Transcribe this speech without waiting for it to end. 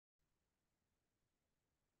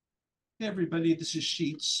Hey everybody, this is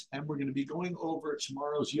Sheets, and we're going to be going over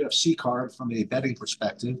tomorrow's UFC card from a betting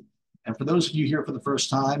perspective. And for those of you here for the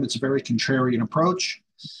first time, it's a very contrarian approach.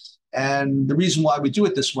 And the reason why we do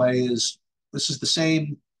it this way is this is the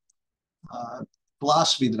same uh,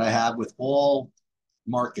 philosophy that I have with all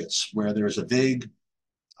markets where there's a vig,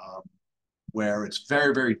 um, where it's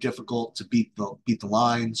very, very difficult to beat the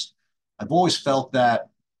lines. I've always felt that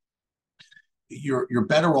you're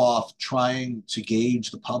better off trying to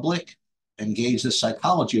gauge the public and gauge the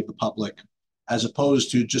psychology of the public as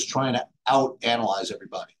opposed to just trying to out analyze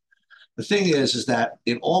everybody. The thing is that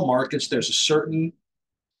in all markets there's a certain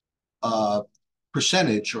uh,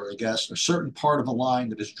 percentage, or I guess a certain part of a line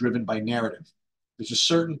that is driven by narrative. There's a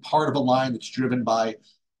certain part of a line that's driven by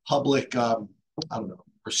public I don't know,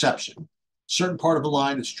 perception. Certain part of a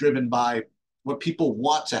line that's driven by what people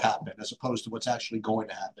want to happen as opposed to what's actually going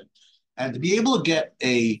to happen. And to be able to get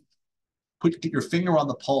your finger on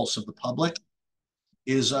the pulse of the public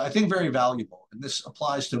is, I think, very valuable. And this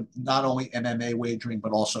applies to not only MMA wagering,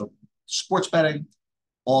 but also sports betting,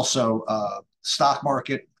 also stock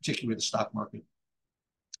market, particularly the stock market.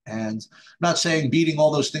 And I'm not saying beating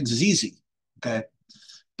all those things is easy, okay?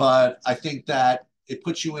 But I think that it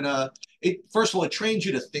puts you first of all, it trains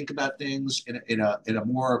you to think about things in a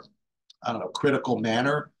more, I don't know, critical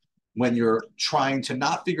manner when you're trying to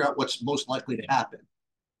not figure out what's most likely to happen,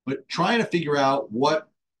 but trying to figure out what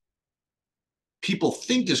people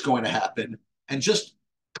think is going to happen and just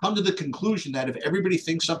come to the conclusion that if everybody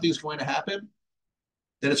thinks something's going to happen,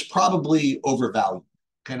 then it's probably overvalued.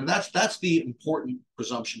 Okay, and that's the important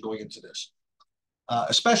presumption going into this,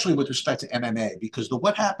 especially with respect to MMA, because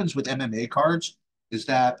what happens with MMA cards is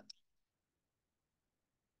that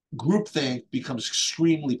groupthink becomes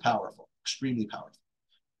extremely powerful, extremely powerful.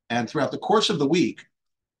 And throughout the course of the week,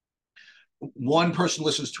 one person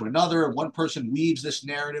listens to another, one person weaves this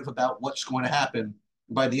narrative about what's going to happen.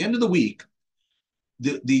 By the end of the week,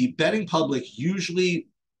 the betting public usually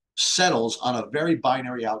settles on a very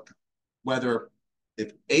binary outcome. Whether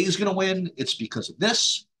if A is going to win, it's because of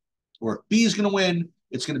this, or if B is going to win,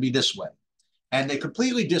 it's going to be this way. And they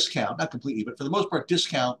completely discount, not completely, but for the most part,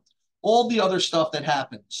 discount all the other stuff that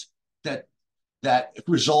happens that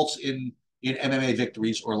results in MMA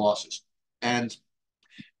victories or losses. And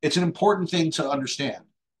it's an important thing to understand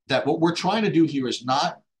that what we're trying to do here is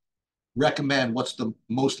not recommend what's the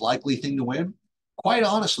most likely thing to win. Quite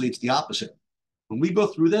honestly, it's the opposite. When we go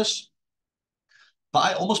through this,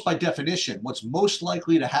 almost by definition, what's most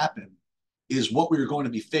likely to happen is what we're going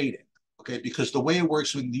to be fading. Okay, because the way it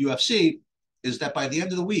works with the UFC is that by the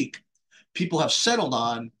end of the week, people have settled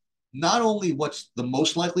on not only what's the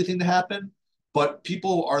most likely thing to happen, but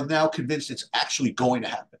people are now convinced it's actually going to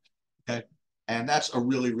happen. Okay, and that's a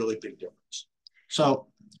really, really big difference. So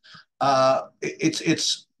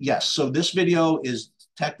yes. So this video is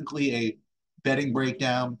technically a betting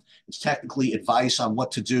breakdown. It's technically advice on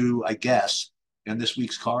what to do, I guess, in this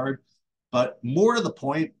week's card. But more to the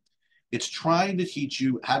point, it's trying to teach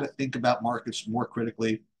you how to think about markets more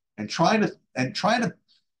critically and trying to,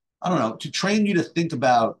 I don't know, to train you to think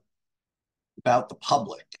about the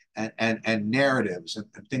public and narratives and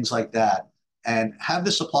things like that, and have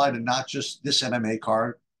this apply to not just this MMA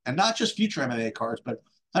card and not just future MMA cards, but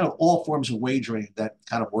kind of all forms of wagering that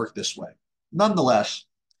kind of work this way. Nonetheless,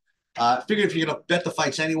 figured if you're going to bet the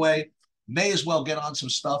fights anyway, may as well get on some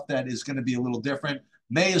stuff that is going to be a little different.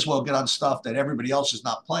 May as well get on stuff that everybody else is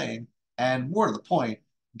not playing. And more to the point,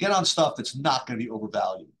 get on stuff that's not going to be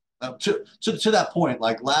overvalued. To that point,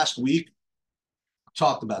 like last week, I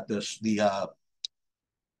talked about this, the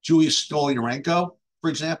Julius Stolyarenko, for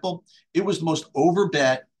example, it was the most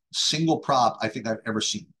overbet single prop I think I've ever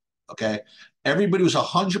seen. Okay. Everybody was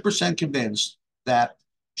 100% convinced that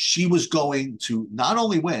she was going to not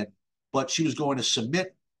only win, but she was going to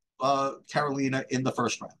submit Carolina in the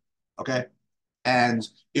first round. Okay. And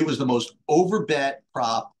it was the most overbet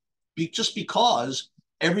prop just because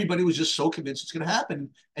everybody was just so convinced it's going to happen.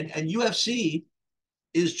 And UFC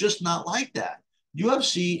is just not like that.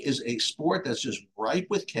 UFC is a sport that's just ripe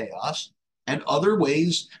with chaos and other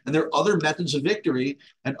ways, and there are other methods of victory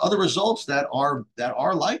and other results that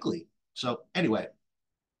are likely. So anyway,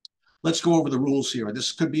 let's go over the rules here.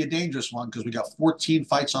 This could be a dangerous one because we got 14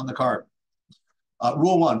 fights on the card.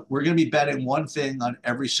 Rule one, we're going to be betting one thing on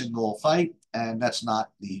every single fight, and that's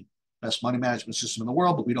not the best money management system in the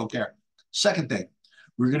world, but we don't care. Second thing,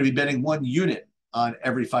 we're going to be betting one unit on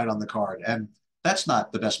every fight on the card, and that's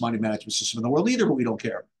not the best money management system in the world either, but we don't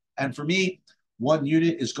care. And for me, one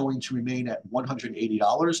unit is going to remain at $180.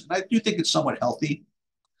 And I do think it's somewhat healthy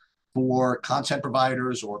for content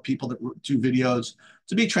providers or people that do videos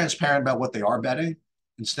to be transparent about what they are betting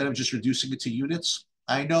instead of just reducing it to units.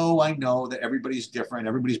 I know that everybody's different.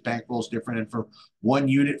 Everybody's bankroll is different. And for 1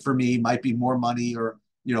 unit for me might be more money, or,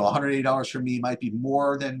 $180 for me might be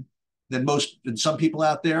more than some people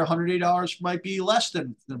out there. $180 might be less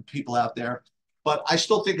than people out there. But I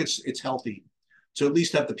still think it's healthy to at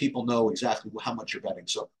least have the people know exactly how much you're betting.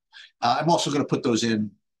 So I'm also going to put those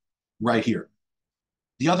in right here.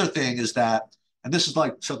 The other thing is that, and this is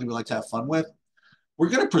like something we like to have fun with, we're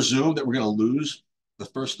going to presume that we're going to lose the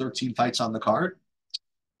first 13 fights on the card.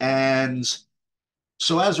 And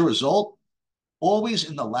so as a result, always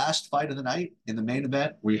in the last fight of the night, in the main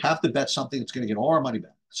event, we have to bet something that's going to get all our money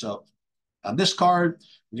back. So on this card,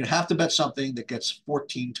 we're going to have to bet something that gets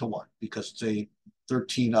 14-1 because it's a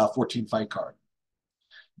 14 fight card.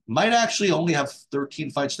 Might actually only have 13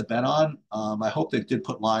 fights to bet on. I hope they did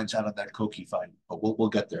put lines out on that Koki fight, but we'll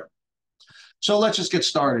get there. So let's just get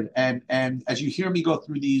started. And as you hear me go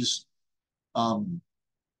through this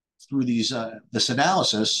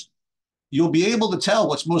analysis, you'll be able to tell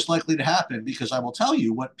what's most likely to happen, because I will tell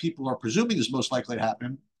you what people are presuming is most likely to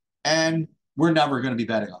happen, and we're never going to be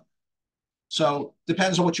betting on it. So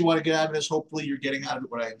depends on what you want to get out of this. Hopefully you're getting out of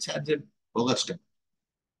it what I intended. Well, let's go.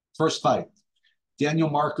 First fight, Daniel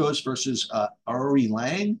Marcos versus Ari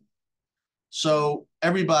Lang. So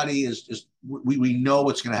everybody we know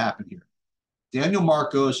what's going to happen here. Daniel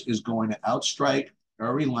Marcos is going to outstrike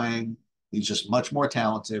Ari Lang. He's just much more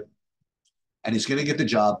talented, and he's going to get the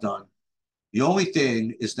job done. The only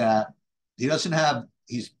thing is that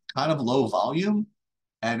he's kind of low volume,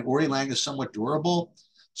 and Ari Lang is somewhat durable.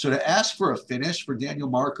 So to ask for a finish for Daniel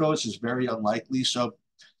Marcos is very unlikely. So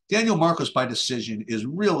Daniel Marcos by decision is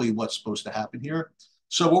really what's supposed to happen here.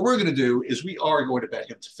 So what we're going to do is we are going to bet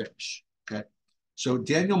him to finish. Okay. So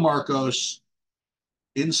Daniel Marcos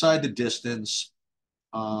inside the distance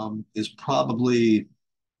is probably,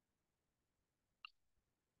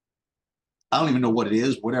 I don't even know what it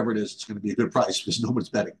is. Whatever it is, it's going to be a good price because nobody's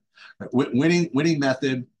betting. Right. Winning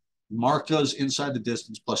method, Marcos inside the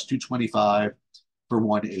distance plus 225 for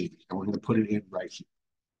 180. And we're going to put it in right here.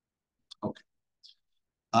 Okay.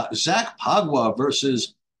 Zach Pagua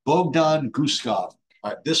versus Bogdan Guskov.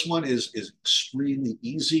 All right, this one is extremely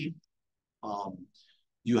easy.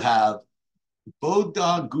 You have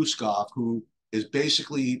Bogdan Guskov, who is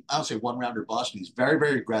basically, I don't say one rounder bust, but he's very,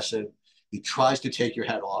 very aggressive. He tries to take your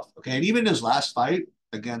head off. Okay, and even his last fight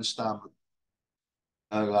against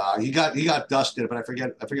he got dusted, but I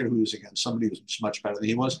forget who he was against. Somebody who was much better than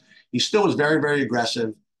he was. He still was very, very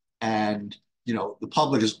aggressive, and the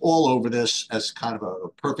public is all over this as kind of a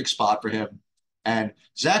perfect spot for him. And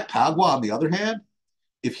Zach Pagua, on the other hand,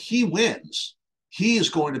 if he wins, he is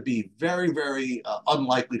going to be very, very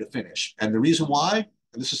unlikely to finish. And the reason why,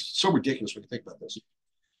 and this is so ridiculous when you think about this,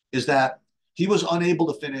 is that he was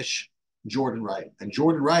unable to finish Jordan Wright. And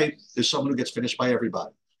Jordan Wright is someone who gets finished by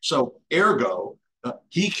everybody. So ergo,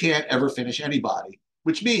 he can't ever finish anybody,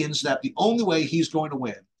 which means that the only way he's going to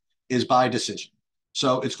win is by decision.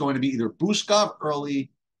 So it's going to be either Guskov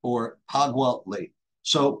early or Pagua late.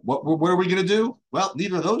 So what are we going to do? Well,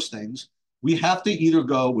 neither of those things. We have to either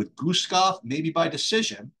go with Guskov, maybe by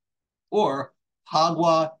decision, or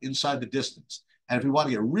Pagua inside the distance. And if we want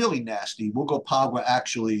to get really nasty, we'll go Pagua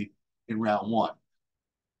actually in round one.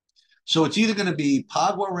 So it's either going to be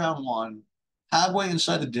Pagua round one, Pagua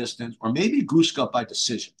inside the distance, or maybe Guskov by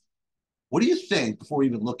decision. What do you think, before we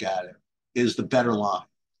even look at it, is the better line,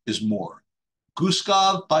 is more?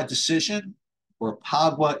 Guskov by decision or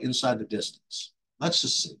Pagua inside the distance? Let's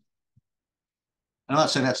just see. I'm not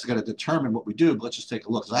saying that's going to determine what we do, but let's just take a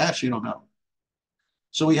look, because I actually don't know.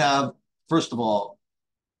 So we have, first of all,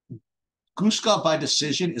 Guskov by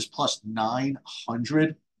decision is plus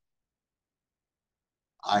 900.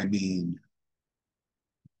 I mean,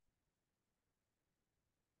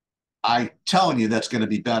 I'm telling you that's going to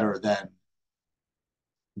be better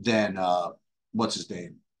than what's his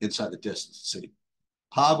name, inside the distance. Let's see.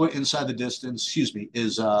 Pagua inside the distance, excuse me,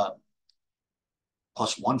 is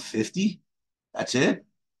plus 150. That's it?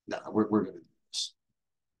 No, we're going to do this.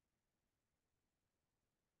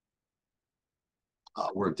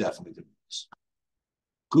 We're definitely doing this.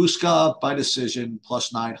 Guskov by decision,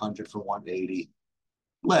 plus 900 for 180.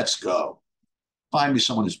 Let's go. Find me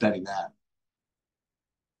someone who's betting that.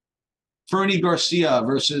 Fernie Garcia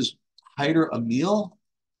versus Hyder Emil.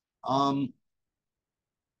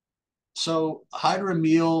 So Hyder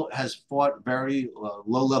Emil has fought very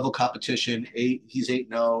low-level competition. He's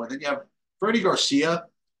 8-0. And then you have Fernie Garcia,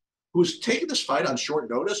 who's taken this fight on short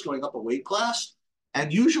notice, going up a weight class.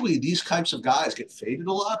 And usually these types of guys get faded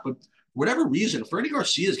a lot, but for whatever reason, Fernie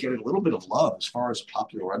Garcia is getting a little bit of love as far as a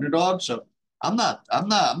popular underdog. So I'm not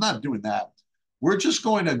doing that. we're just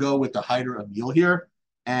going to go with the Hyder Emil here.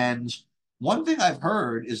 And one thing I've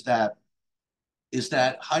heard is that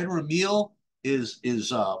Hyder Emil is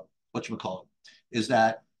what you call it is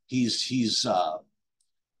that he's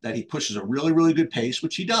that he pushes a really really good pace,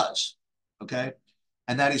 which he does. Okay,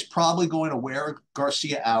 and that he's probably going to wear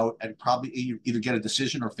Garcia out and probably either get a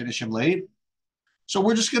decision or finish him late. So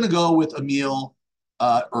we're just going to go with Emil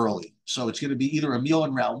early. So it's going to be either Emil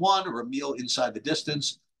in round one or Emil inside the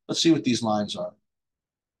distance. Let's see what these lines are.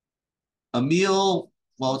 Emil,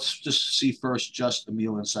 well, let's just see first just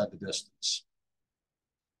Emil inside the distance.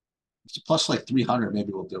 It's plus like 300.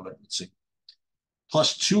 Maybe we'll do it. Let's see.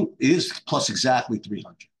 Plus two is plus exactly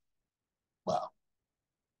 300. Wow.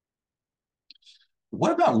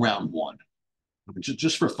 What about round one?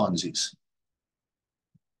 Just for funsies.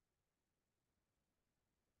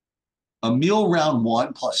 Emil round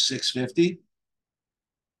one plus 650.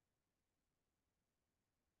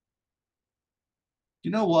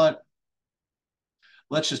 You know what?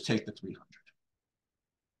 Let's just take the 300.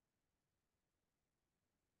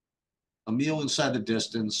 Emil inside the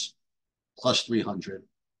distance plus 300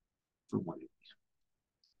 for 180.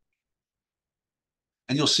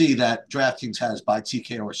 And you'll see that DraftKings has by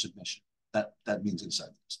TKO or submission. That means inside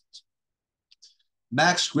the distance.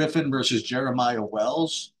 Max Griffin versus Jeremiah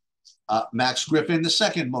Wells. Max Griffin, the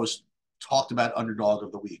second most talked about underdog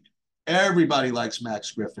of the week. Everybody likes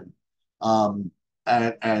Max Griffin. And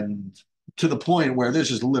to the point where there's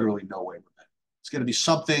just literally no way with it. It's going to be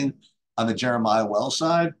something on the Jeremiah Wells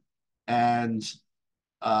side. And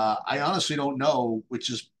I honestly don't know which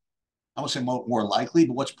is, I won't say more likely,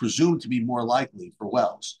 but what's presumed to be more likely for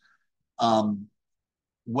Wells.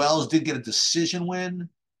 Wells did get a decision win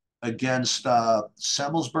against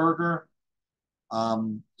Semmelsberger.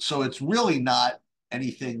 So it's really not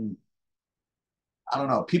anything. I don't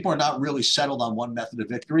know. People are not really settled on one method of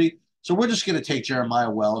victory. So we're just going to take Jeremiah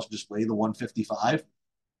Wells, just lay the 155.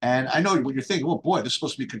 And I know what you're thinking, oh boy, this is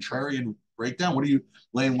supposed to be contrarian breakdown. What are you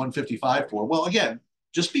laying 155 for? Well, again,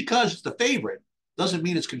 just because it's the favorite doesn't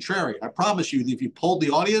mean it's contrarian. I promise you that if you polled the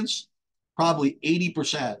audience, probably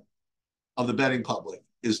 80% of the betting public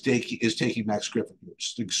is taking Max Griffin.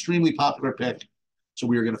 It's an extremely popular pick. So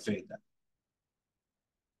we are going to fade that.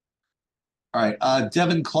 All right,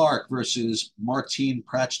 Devin Clark versus Martin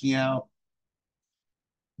Prachniow.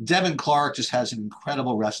 Devin Clark just has an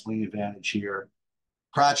incredible wrestling advantage here.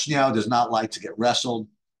 Prachniow does not like to get wrestled.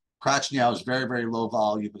 Prachniow is very, very low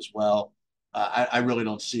volume as well. I really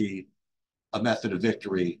don't see a method of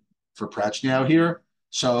victory for Prachniow here.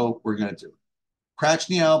 So we're going to do it.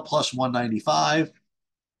 Prachniow plus 195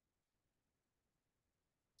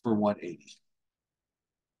 for 180.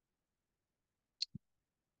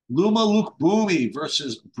 Luma Lukbumi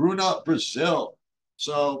versus Bruna Brazil.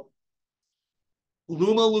 So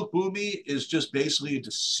Luma Lukbumi is just basically a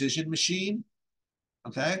decision machine.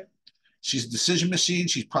 Okay. She's a decision machine.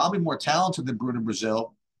 She's probably more talented than Bruna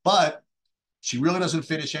Brazil, but she really doesn't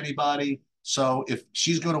finish anybody. So if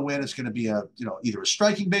she's going to win, it's going to be either a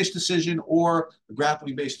striking based decision or a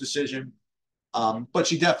grappling based decision. But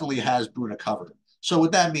she definitely has Bruna covered. So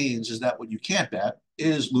what that means is that what you can't bet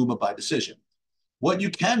is Luma by decision. What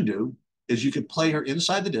you can do is you could play her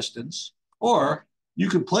inside the distance, or you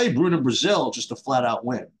could play Bruna Brazil just to flat out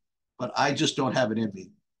win. But I just don't have it in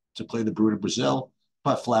me to play the Bruna Brazil,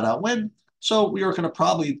 but flat out win. So we are going to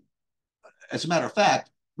probably, as a matter of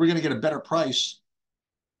fact, we're going to get a better price,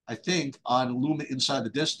 I think, on Luma inside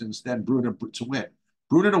the distance than Bruna to win.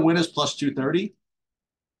 Bruna to win is plus 230.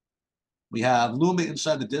 We have Luma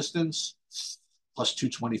inside the distance plus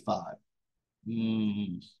 225.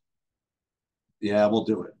 Yeah, we'll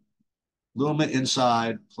do it. Luma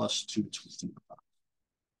inside plus 225.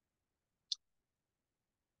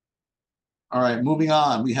 All right, moving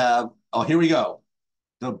on. We have, here we go.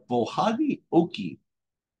 The Bohagi Oki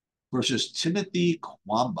versus Timothy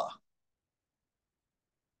Kwamba.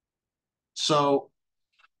 So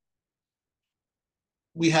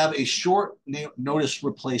we have a short notice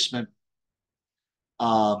replacement.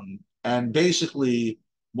 And basically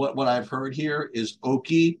what I've heard here is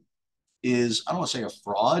Oki is, I don't want to say a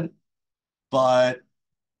fraud, but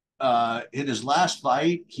in his last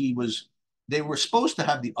fight, they were supposed to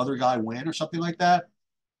have the other guy win or something like that.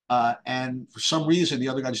 And for some reason, the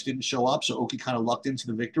other guy just didn't show up. So Oki kind of lucked into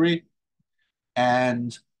the victory.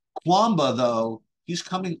 And Kwamba, though, he's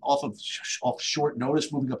coming off short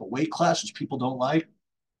notice, moving up a weight class, which people don't like.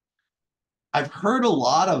 I've heard a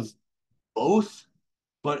lot of both,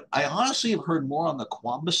 but I honestly have heard more on the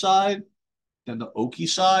Kwamba side than the Oki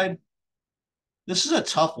side. This is a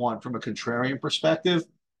tough one from a contrarian perspective.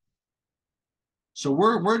 So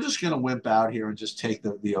we're just going to wimp out here and just take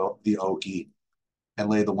the Oki. and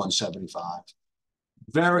lay the 175.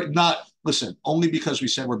 Very not listen, only because we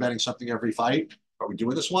said we're betting something every fight. Are we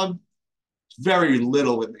doing this one? Very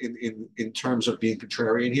little in terms of being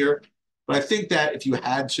contrarian here. But I think that if you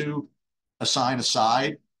had to assign a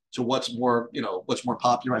side to what's more, what's more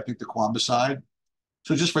popular, I think the Kwamba side.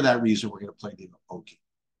 So just for that reason, we're going to play the Oki.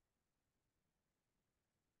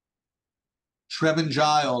 Trevin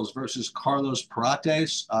Giles versus Carlos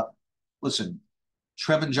Parates. Listen,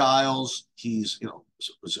 Trevin Giles, he's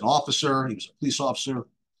was an officer. He was a police officer.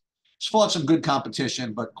 He's fought some good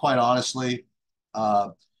competition, but quite honestly, uh,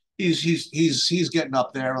 he's getting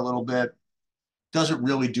up there a little bit. Doesn't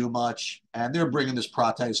really do much, and they're bringing this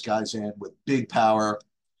Prates guys in with big power.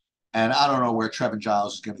 And I don't know where Trevin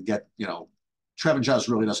Giles is going to get. Trevin Giles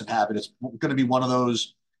really doesn't have it. It's going to be one of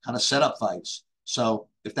those kind of setup fights. So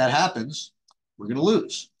if that happens, we're going to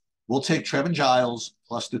lose. We'll take Trevin Giles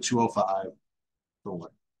plus the 205 for one.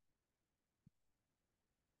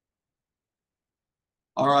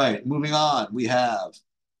 All right, moving on. We have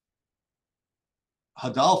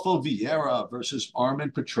Rodolfo Vieira versus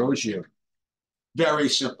Armen Petrosyan. Very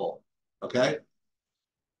simple. Okay.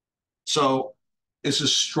 So it's a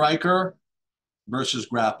striker versus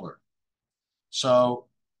grappler. So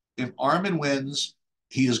if Armen wins,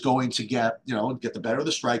 he is going to get the better of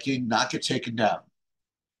the striking, not get taken down.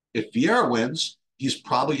 If Vieira wins, he's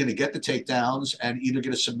probably going to get the takedowns and either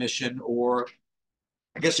get a submission or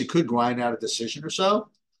I guess he could grind out a decision or so.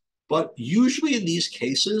 But usually in these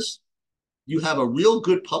cases, you have a real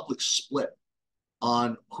good public split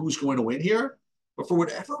on who's going to win here. But for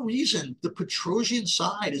whatever reason, the Petrosyan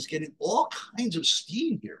side is getting all kinds of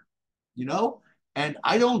steam here, and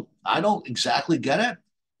I don't exactly get it.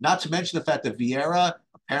 Not to mention the fact that Vieira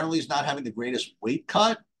apparently is not having the greatest weight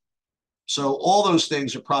cut. So all those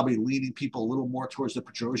things are probably leading people a little more towards the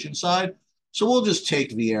Petrosyan side. So we'll just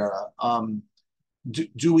take Vieira.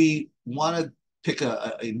 Do we want to pick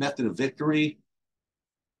a method of victory?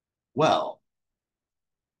 Well,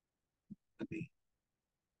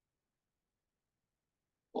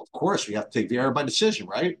 of course, we have to take Vieira by decision,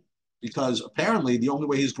 right? Because apparently the only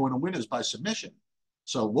way he's going to win is by submission.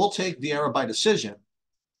 So we'll take Vieira by decision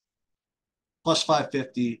plus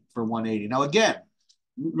 550 for 180. Now, again,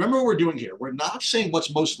 remember what we're doing here. We're not saying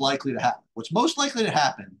what's most likely to happen. What's most likely to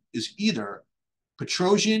happen is either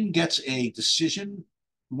Petrosyan gets a decision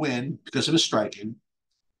win because of his striking,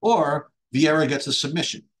 or Vieira gets a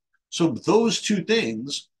submission. So those two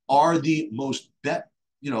things are the most bet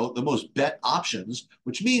options,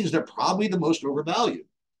 which means they're probably the most overvalued.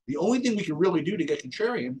 The only thing we can really do to get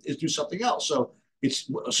contrarian is do something else. So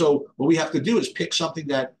what we have to do is pick something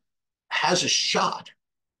that has a shot,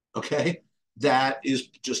 okay, that is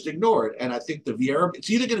just ignored. And I think the Vieira, it's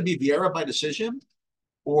either going to be Vieira by decision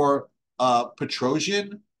or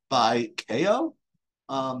Petrosyan by KO.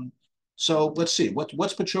 So let's see, what's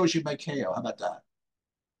Petrosyan by KO? How about that?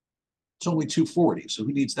 It's only 240, so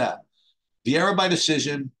who needs that? Vieira by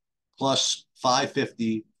decision plus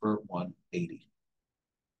 550 for 180.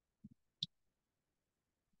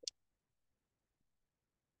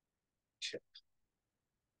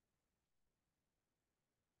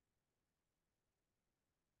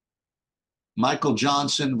 Michael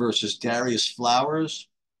Johnson versus Darius Flowers.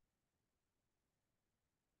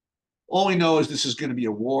 All we know is this is going to be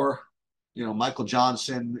a war. Michael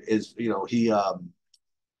Johnson is,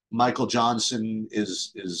 Michael Johnson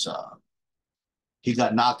is he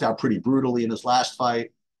got knocked out pretty brutally in his last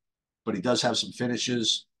fight, but he does have some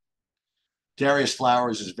finishes. Darius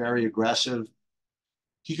Flowers is very aggressive.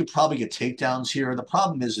 He could probably get takedowns here. The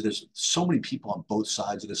problem is that there's so many people on both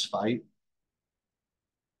sides of this fight.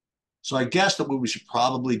 So I guess that what we should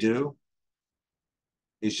probably do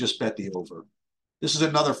is just bet the over. This is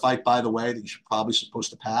another fight, by the way, that you should probably supposed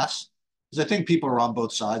to pass because I think people are on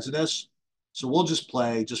both sides of this. So we'll just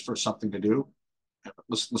play just for something to do. At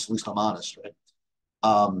least I'm honest, right?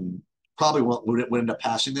 Probably would end up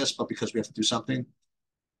passing this, but because we have to do something.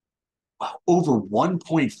 Wow, over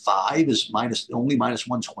 1.5 is only minus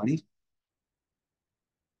 120.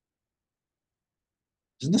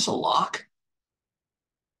 Isn't this a lock?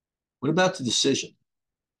 What about the decision?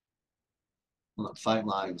 Hold on, fight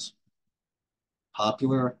lines.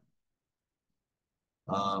 Popular.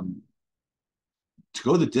 To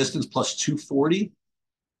go the distance plus 240.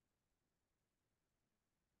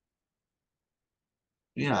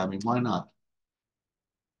 Yeah, I mean, why not?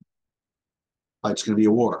 Fight's going to be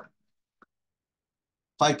a war.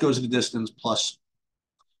 Fight goes the distance plus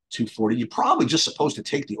 240. You're probably just supposed to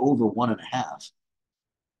take the over 1.5.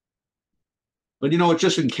 But you know what?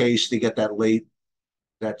 Just in case they get that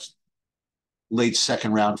late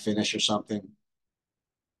second round finish or something.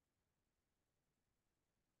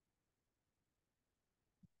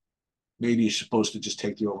 maybe you're supposed to just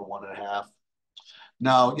take the over 1.5.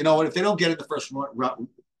 Now, you know what? If they don't get it the first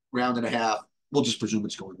round and a half, we'll just presume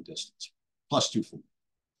it's going the distance. Plus 240.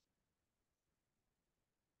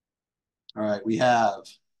 All right, we have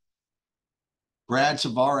Brad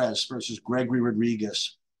Tavares versus Gregory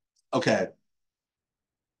Rodriguez. Okay,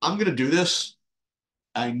 I'm going to do this.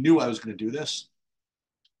 I knew I was going to do this.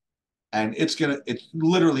 And it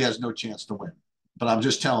literally has no chance to win. But I'm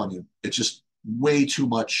just telling you, it's just way too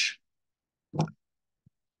much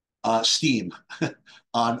steam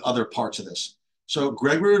on other parts of this. So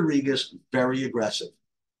Gregory Rodriguez, very aggressive.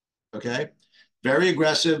 Okay, very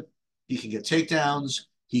aggressive. He can get takedowns.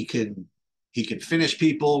 He can finish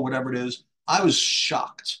people, whatever it is. I was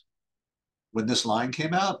shocked when this line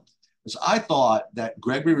came out because I thought that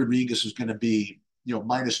Gregory Rodriguez was going to be,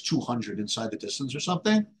 minus 200 inside the distance or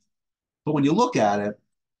something. But when you look at it,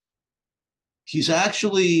 he's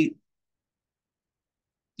actually,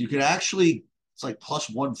 it's like plus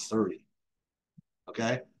 130.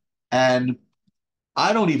 Okay. And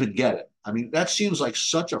I don't even get it. I mean, that seems like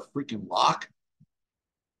such a freaking lock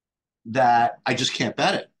that I just can't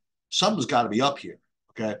bet it. Something's got to be up here.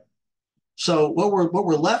 Okay. So what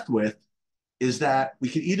we're left with is that we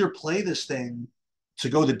can either play this thing to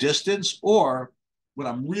go the distance, or what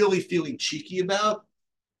I'm really feeling cheeky about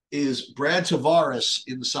is Brad Tavares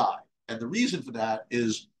inside. And the reason for that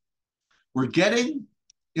is we're getting,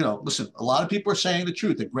 listen, a lot of people are saying the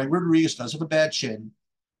truth that Greg Rodriguez does have a bad chin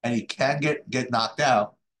and he can get knocked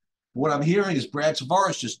out. What I'm hearing is Brad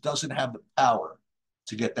Tavares just doesn't have the power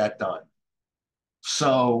to get that done.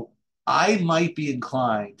 So I might be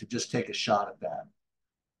inclined to just take a shot at that.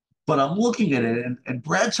 But I'm looking at it, and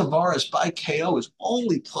Brad Tavares by KO is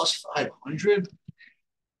only plus 500.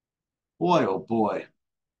 Boy, oh boy.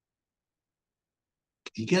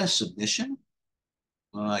 Can he get a submission?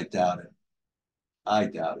 I doubt it. I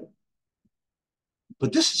doubt it.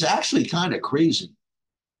 But this is actually kind of crazy.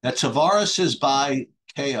 That Tavares' by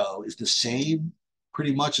KO is the same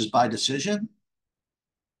pretty much as by decision.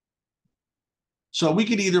 So we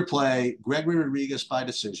could either play Gregory Rodriguez by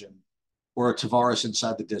decision or Tavares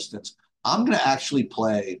inside the distance. I'm going to actually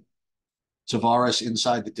play Tavares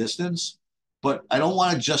inside the distance, but I don't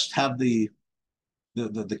want to just have the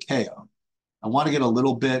KO. I want to get a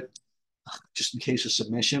little bit just in case of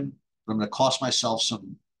submission. I'm going to cost myself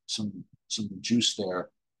some juice there.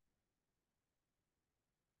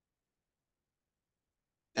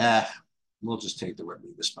 We'll just take the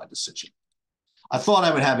Rodriguez by decision. I thought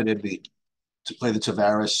I would have it in me to play the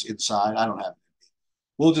Tavares inside. I don't have it in me.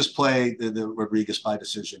 We'll just play the Rodriguez by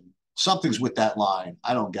decision. Something's with that line.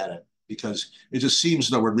 I don't get it because it just seems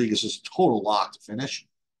though Rodriguez is total lock to finish.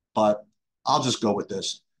 But I'll just go with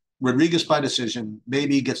this. Rodriguez by decision.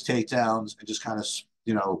 Maybe he gets takedowns and just kind of,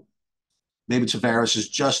 maybe Tavares is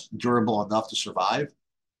just durable enough to survive.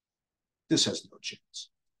 This has no chance.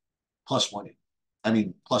 Plus 180. I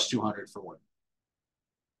mean, plus 200 for one.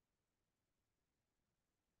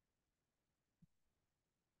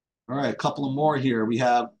 All right, a couple of more here. We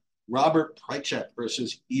have Robert Prychek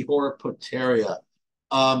versus Ihor Potieria.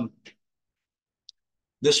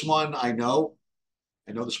 This one I know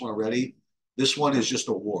this one already. This one is just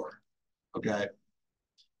a war. Okay.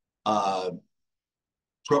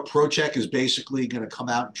 Prychek is basically going to come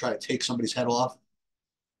out and try to take somebody's head off.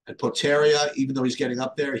 And Potieria, even though he's getting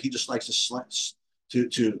up there, he just likes to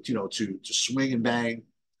swing and bang.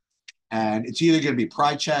 And it's either going to be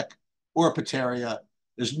Prychek or Potieria.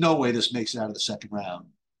 There's no way this makes it out of the second round.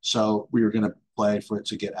 So we were going to play for it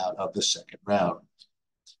to get out of the second round.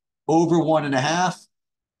 Over 1.5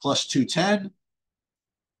 plus 210.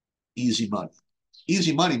 Easy money.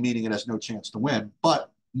 Easy money meaning it has no chance to win,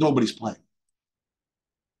 but nobody's playing.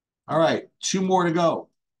 All right, 2 more to go.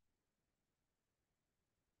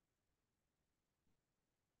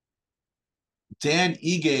 Dan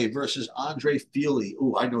Ige versus Andre Fili.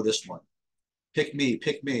 Ooh, I know this one. Pick me,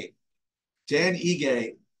 pick me. Dan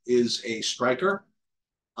Ige is a striker,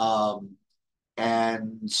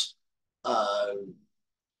 and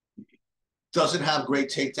doesn't have great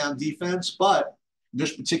takedown defense, but in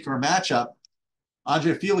this particular matchup,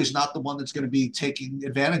 Andre Fili's not the one that's going to be taking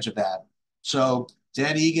advantage of that. So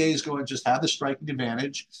Dan Ige is going to just have the striking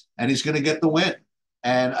advantage, and he's going to get the win.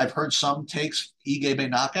 And I've heard some takes Ige by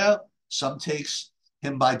knockout, some takes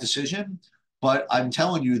him by decision. But I'm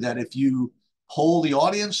telling you that if you poll the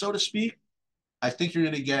audience, so to speak, I think you're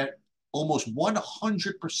going to get almost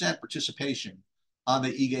 100% participation on the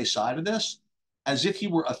Ige side of this, as if he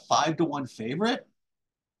were a 5-1 favorite.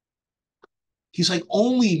 He's like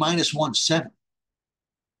only minus 170.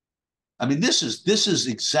 I mean, this is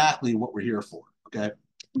exactly what we're here for. Okay.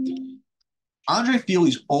 Andre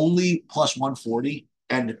Feely's only plus 140,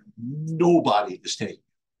 and nobody is taking it.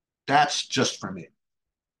 That's just for me.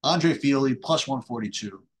 Andre Feely plus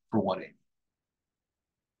 142 for 180.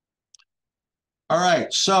 All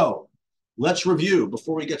right, so let's review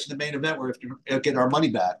before we get to the main event where we have to get our money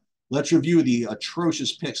back. Let's review the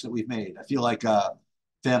atrocious picks that we've made. I feel like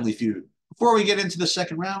Family Feud. Before we get into the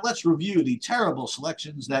second round, let's review the terrible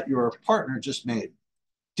selections that your partner just made.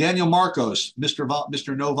 Daniel Marcos,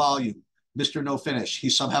 Mr. No Volume, Mr. No Finish.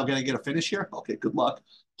 He's somehow going to get a finish here? Okay, good luck.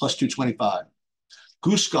 Plus 225.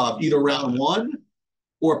 Guskov, either round one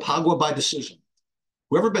or Pagua by decision.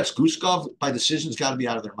 Whoever bets Guskov by decision's got to be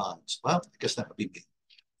out of their minds. Well, I guess that would be me.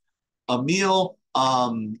 Emil,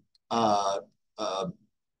 uh, uh,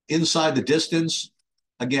 inside the distance.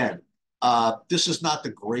 Again, this is not the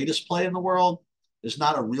greatest play in the world. There's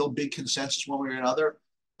not a real big consensus one way or another,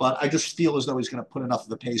 but I just feel as though he's going to put enough of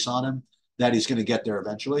the pace on him that he's going to get there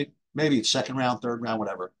eventually. Maybe it's second round, third round,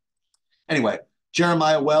 whatever. Anyway,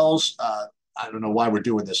 Jeremiah Wells. I don't know why we're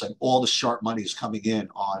doing this. Like all the sharp money is coming in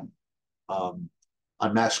um,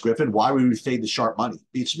 on Max Griffin. Why would we fade the sharp money?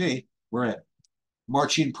 Beats me. We're in.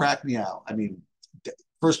 Marcin Prachnio. I mean,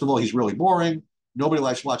 first of all, he's really boring. Nobody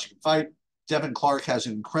likes watching him fight. Devin Clark has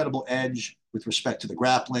an incredible edge with respect to the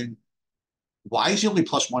grappling. Why is he only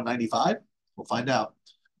plus 195? We'll find out.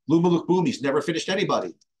 Luma Lukboom, he's never finished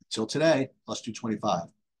anybody until today, plus 225.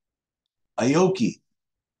 Aoki,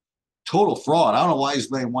 total fraud. I don't know why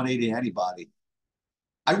he's laying 180 to anybody.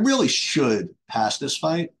 I really should pass this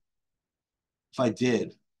fight. If I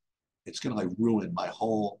did, it's going to like ruin my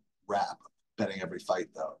whole rap betting every fight,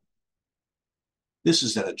 though. This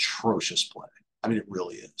is an atrocious play. I mean, it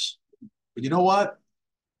really is. But you know what?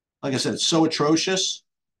 Like I said, it's so atrocious,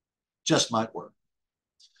 just might work.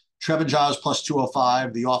 Trevin Giles plus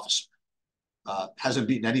 205, The Officer. Hasn't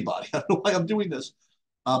beaten anybody. I don't know why I'm doing this.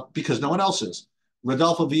 Because no one else is.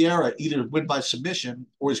 Rodolfo Vieira either win by submission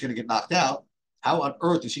or he's going to get knocked out. How on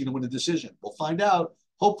earth is he going to win the decision? We'll find out.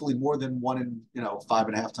 Hopefully more than one in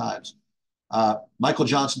 5.5 times. Michael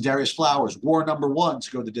Johnson, Darius Flowers, war number one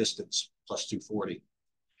to go the distance, plus 240.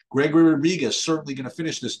 Gregory Rodriguez certainly going to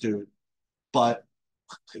finish this dude, but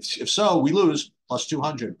if so, we lose, plus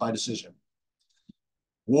 200 by decision.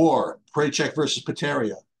 War, Praycheck versus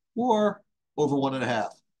Pateria. War over 1.5.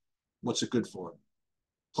 What's it good for?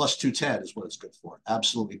 Plus 210 is what it's good for.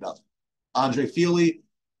 Absolutely nothing. Andre Feely,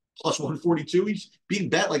 plus 142. He's being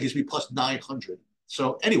bet like he's be plus 900.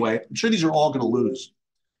 So anyway, I'm sure these are all going to lose.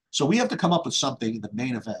 So we have to come up with something in the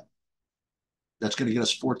main event that's going to get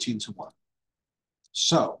us 14 to 1.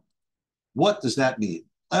 So what does that mean?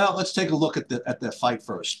 Well, let's take a look at the fight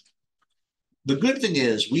first. The good thing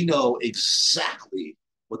is we know exactly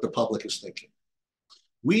what the public is thinking.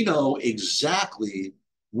 We know exactly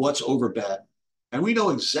what's overbet, and we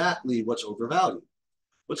know exactly what's overvalued.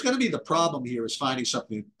 What's going to be the problem here is finding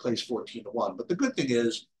something that plays 14 to 1. But the good thing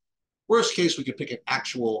is, worst case, we can pick an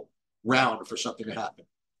actual round for something to happen.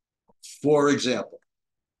 For example,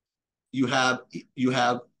 you have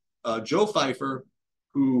Joe Pfeiffer,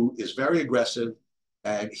 who is very aggressive,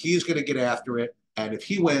 and he's going to get after it. And if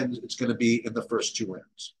he wins, it's going to be in the first 2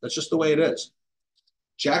 rounds. That's just the way it is.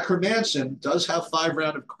 Jack Hermanson does have 5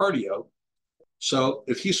 rounds of cardio. So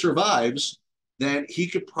if he survives, then he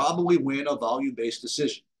could probably win a volume-based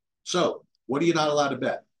decision. So what are you not allowed to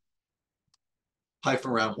bet? Pfeiffer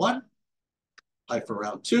round 1, Pfeiffer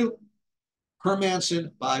round 2,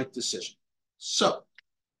 Hermanson by decision. So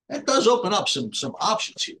that does open up some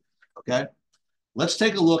options here, okay? Let's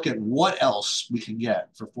take a look at what else we can get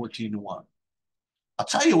for 14 to 1. I'll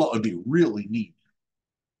tell you what would be really neat.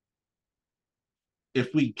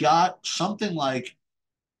 If we got something like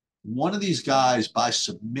one of these guys by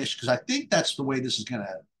submission, because I think that's the way this is going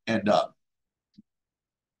to end up.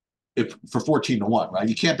 If for 14 to 1, right?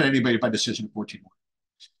 You can't bet anybody by decision at 14 to 1.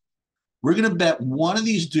 We're going to bet one of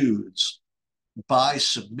these dudes by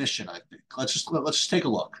submission, I think. Let's take a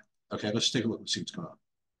look. Okay, let's take a look and see what's going on.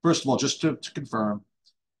 First of all, just to confirm,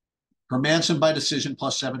 Hermanson by decision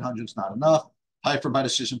plus 700 is not enough. Pfeiffer by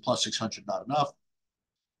decision plus 600, not enough.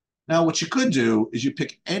 Now, what you could do is you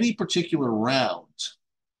pick any particular round.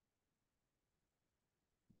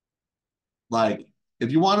 Like,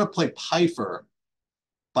 if you want to play Pfeiffer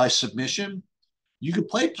by submission, you could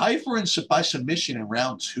play Pfeiffer by submission in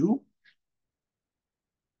round 2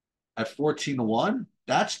 at 14 to 1.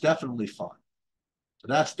 That's definitely fun.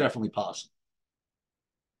 That's definitely possible.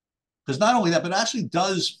 Because not only that, but it actually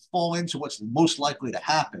does fall into what's most likely to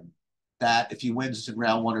happen, that if he wins, it's in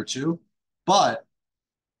round 1 or 2. But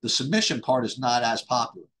the submission part is not as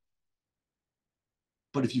popular.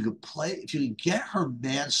 But if you could get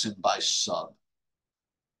Hermanson by sub,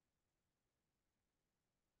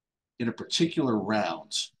 in a particular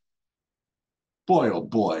round. Boy, oh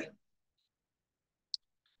boy.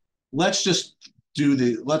 Let's just do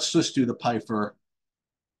the Pfeiffer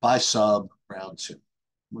by sub round 2.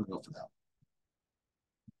 We're gonna go for that.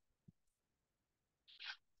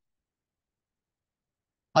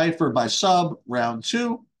 Pfeiffer by sub round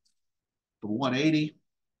 2 for 180.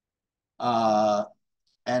 And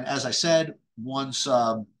as I said, once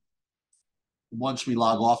we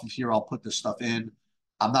log off of here, I'll put this stuff in.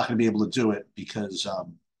 I'm not going to be able to do it because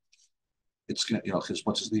it's gonna, because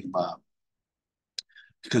what's his name?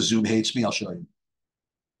 Because Zoom hates me. I'll show you.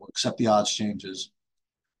 We'll accept the odds changes.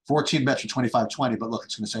 14 bets for 25.20, but look,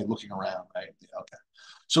 it's going to say looking around, right? Yeah, okay.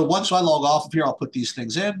 So once I log off of here, I'll put these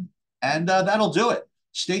things in, and that'll do it.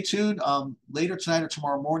 Stay tuned. Later tonight or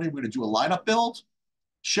tomorrow morning, we're going to do a lineup build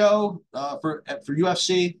show for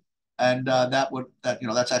UFC, and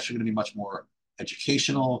that's actually going to be much more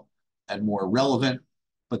educational and more relevant.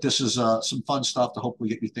 But this is some fun stuff to hopefully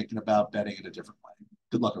get you thinking about betting in a different way.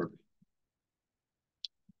 Good luck, everybody.